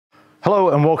Hello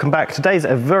and welcome back. Today's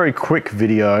a very quick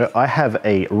video. I have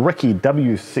a RECI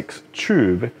W6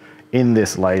 tube in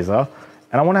this laser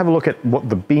and I want to have a look at what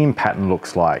the beam pattern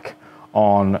looks like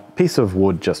on a piece of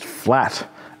wood just flat,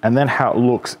 and then how it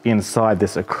looks inside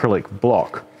this acrylic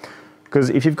block.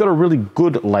 Because if you've got a really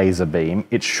good laser beam,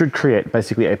 it should create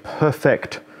basically a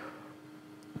perfect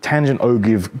tangent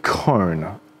ogive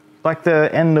cone, like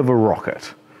the end of a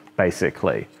rocket,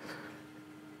 basically.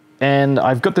 And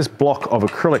I've got this block of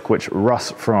acrylic which Russ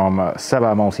from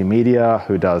Saba Multimedia,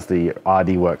 who does the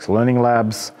RD Works Learning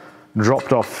Labs,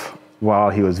 dropped off while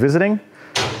he was visiting.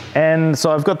 And so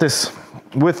I've got this,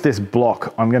 with this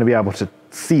block, I'm going to be able to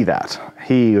see that.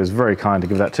 He was very kind to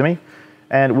give that to me.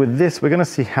 And with this, we're going to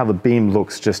see how the beam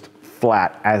looks just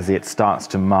flat as it starts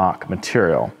to mark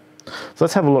material. So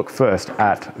let's have a look first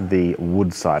at the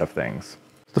wood side of things.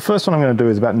 The first one I'm going to do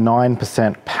is about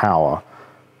 9% power.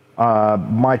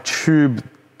 My tube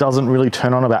doesn't really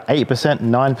turn on about 8%,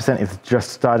 9% is just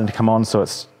starting to come on, so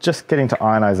it's just getting to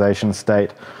ionization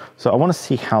state. So I want to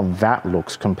see how that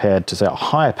looks compared to, say, a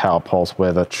higher power pulse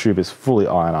where the tube is fully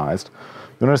ionized.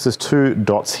 You'll notice there's two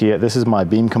dots here. This is my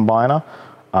beam combiner.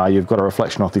 You've got a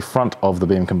reflection off the front of the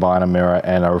beam combiner mirror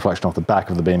and a reflection off the back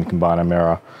of the beam combiner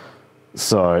mirror.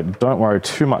 So don't worry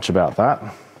too much about that.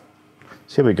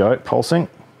 So here we go, pulsing.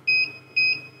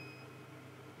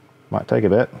 Might take a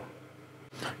bit.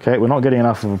 Okay, we're not getting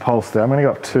enough of a pulse there. I'm going to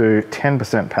go up to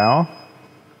 10% power.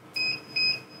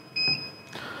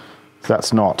 So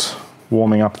that's not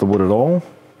warming up the wood at all.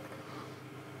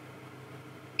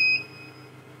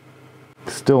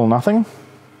 Still nothing.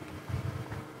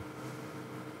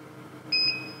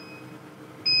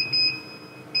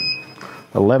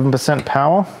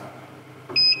 %power.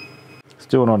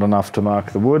 Still not enough to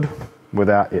mark the wood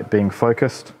without it being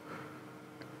focused.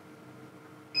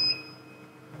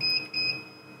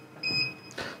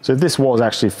 So if this was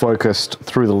actually focused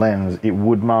through the lens, it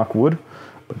would mark wood,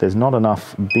 but there's not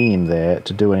enough beam there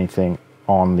to do anything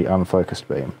on the unfocused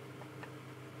beam.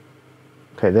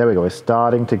 Okay, there we go. We're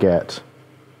starting to get,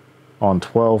 on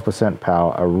 12%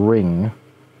 power, a ring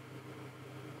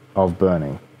of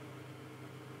burning.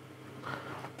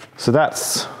 So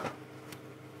that's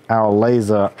our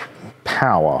laser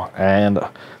power, and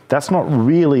that's not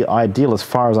really ideal as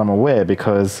far as I'm aware,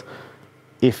 because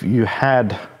if you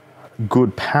had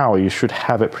good power, you should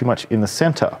have it pretty much in the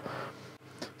center.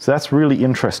 So that's really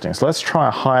interesting. So let's try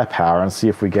a higher power and see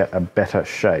if we get a better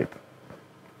shape.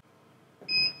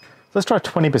 Let's try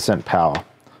 20% power. I'm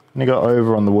going to go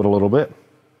over on the wood a little bit.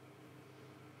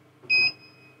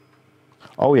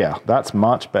 Oh yeah, that's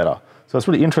much better. So it's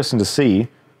really interesting to see,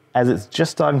 as it's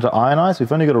just starting to ionize,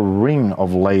 we've only got a ring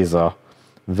of laser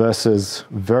versus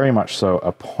very much so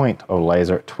a point of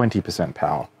laser at 20%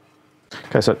 power.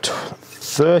 Okay, so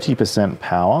 30%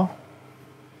 power.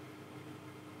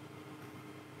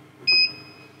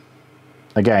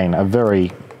 Again, a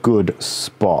very good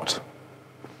spot.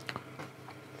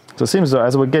 So it seems as though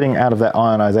as we're getting out of that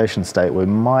ionization state, we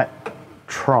might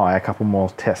try a couple more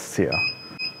tests here.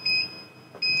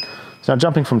 So now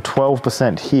jumping from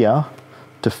 12% here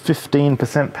to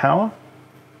 15% power.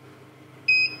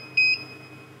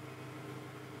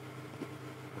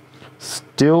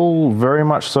 Still very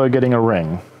much so getting a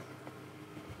ring.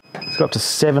 Let's go up to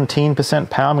 17%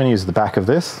 power. I'm going to use the back of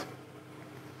this.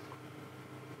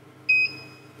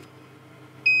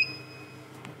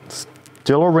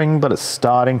 Still a ring, but it's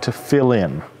starting to fill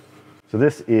in. So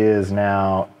this is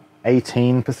now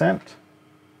 18%.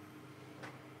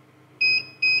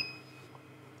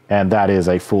 And that is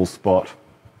a full spot.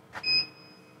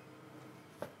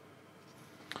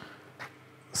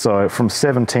 So from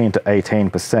 17 to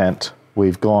 18%,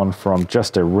 we've gone from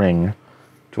just a ring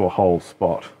to a whole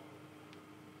spot.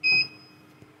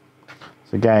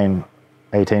 So again,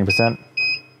 18%.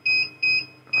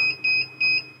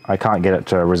 I can't get it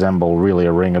to resemble really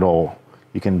a ring at all.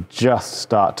 You can just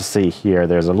start to see here,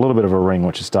 there's a little bit of a ring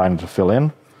which is starting to fill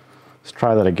in. Let's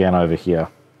try that again over here.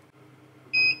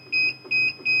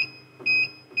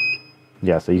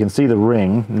 Yeah, so you can see the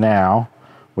ring now.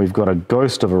 We've got a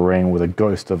ghost of a ring with a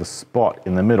ghost of a spot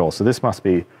in the middle. So this must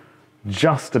be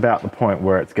just about the point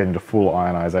where it's getting to full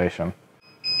ionization.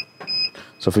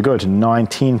 So if we go to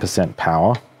 19%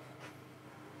 power,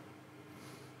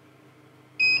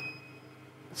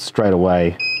 straight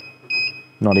away,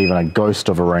 not even a ghost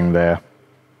of a ring there.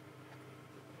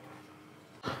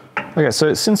 Okay,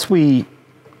 so since we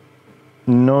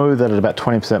know that at about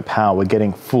 20% power we're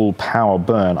getting full power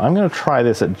burn, I'm going to try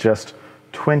this at just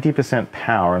 20%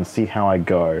 power and see how I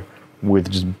go with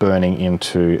just burning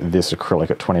into this acrylic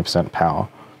at 20% power.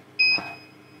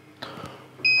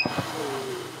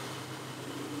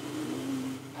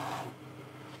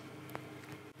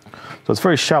 So it's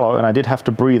very shallow, and I did have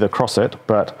to breathe across it,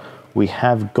 but we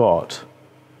have got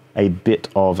a bit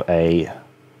of a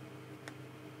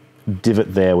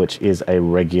divot there, which is a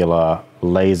regular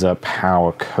laser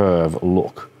power curve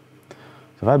look.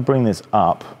 So if I bring this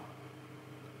up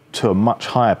to a much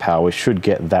higher power, we should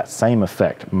get that same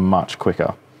effect much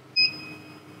quicker.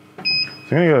 So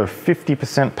I'm going to go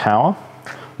 50% power.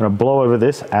 I'm going to blow over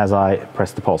this as I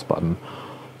press the pulse button.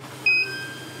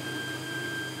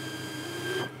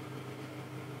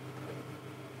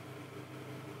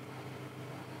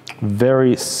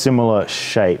 Very similar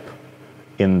shape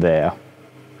in there.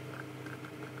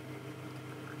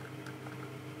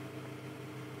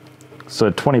 So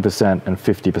 20% and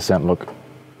 50% look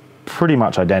pretty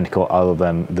much identical other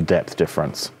than the depth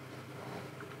difference.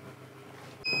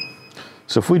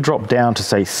 So if we drop down to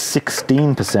say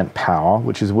 16% power,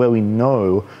 which is where we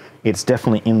know it's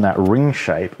definitely in that ring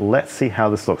shape, let's see how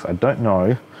this looks. I don't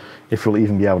know if we'll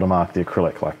even be able to mark the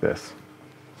acrylic like this.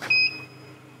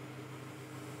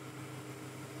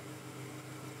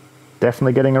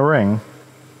 Definitely getting a ring.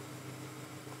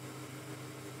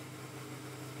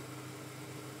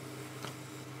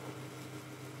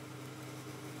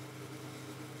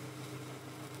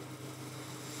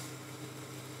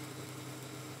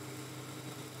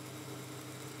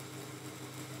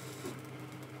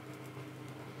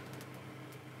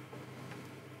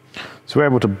 So we're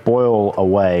able to boil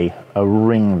away a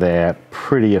ring there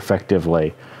pretty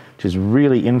effectively, which is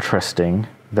really interesting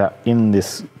that in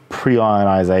this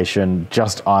pre-ionization,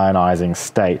 just ionizing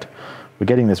state, we're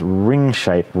getting this ring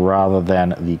shape rather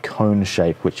than the cone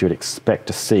shape, which you would expect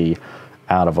to see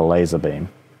out of a laser beam.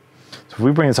 So if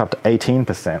we bring this up to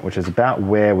 18%, which is about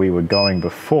where we were going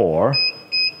before,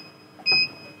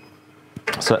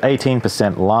 so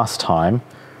 18% last time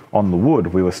on the wood,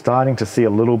 we were starting to see a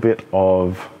little bit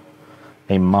of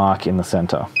a mark in the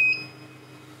center.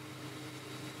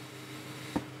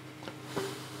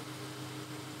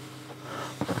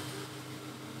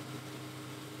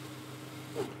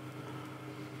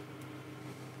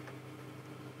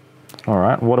 All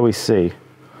right, what do we see?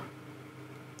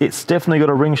 It's definitely got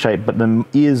a ring shape, but there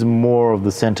is more of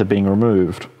the center being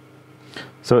removed.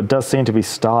 So it does seem to be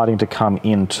starting to come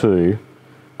into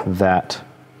that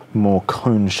more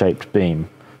cone-shaped beam,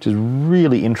 which is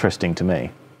really interesting to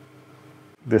me.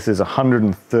 This is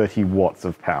 130 watts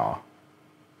of power.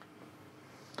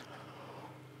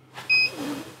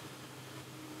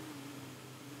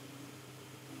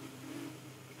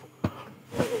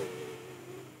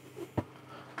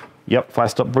 Yep, if I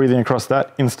stop breathing across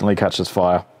that, instantly catches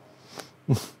fire.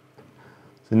 So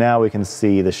now we can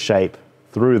see the shape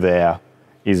through there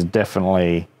is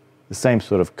definitely the same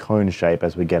sort of cone shape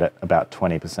as we get at about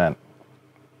 20%.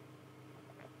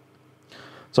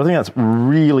 So I think that's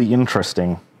really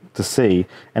interesting to see,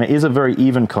 and it is a very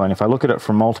even cone. If I look at it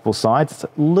from multiple sides, it's a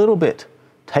little bit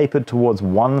tapered towards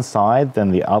one side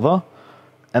than the other,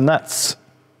 and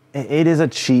it is a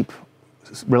cheap,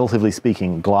 relatively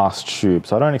speaking, glass tube,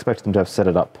 so I don't expect them to have set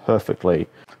it up perfectly.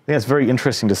 I think it's very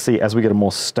interesting to see as we get a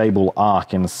more stable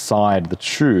arc inside the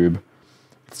tube,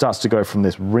 it starts to go from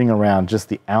this ring around just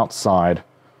the outside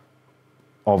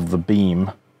of the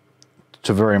beam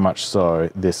to very much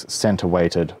so this center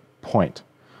weighted point.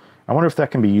 I wonder if that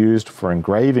can be used for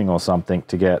engraving or something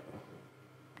to get,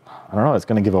 I don't know, it's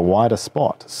going to give a wider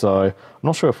spot. So I'm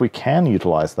not sure if we can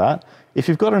utilize that. If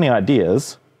you've got any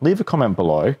ideas, leave a comment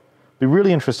below. Be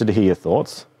really interested to hear your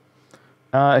thoughts.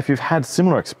 If you've had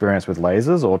similar experience with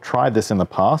lasers or tried this in the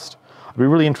past, I'd be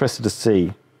really interested to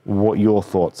see what your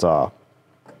thoughts are.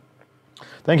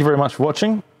 Thank you very much for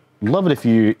watching. Love it if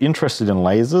you're interested in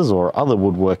lasers or other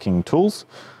woodworking tools.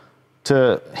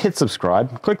 To hit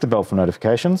subscribe, click the bell for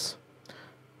notifications.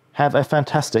 Have a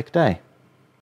fantastic day.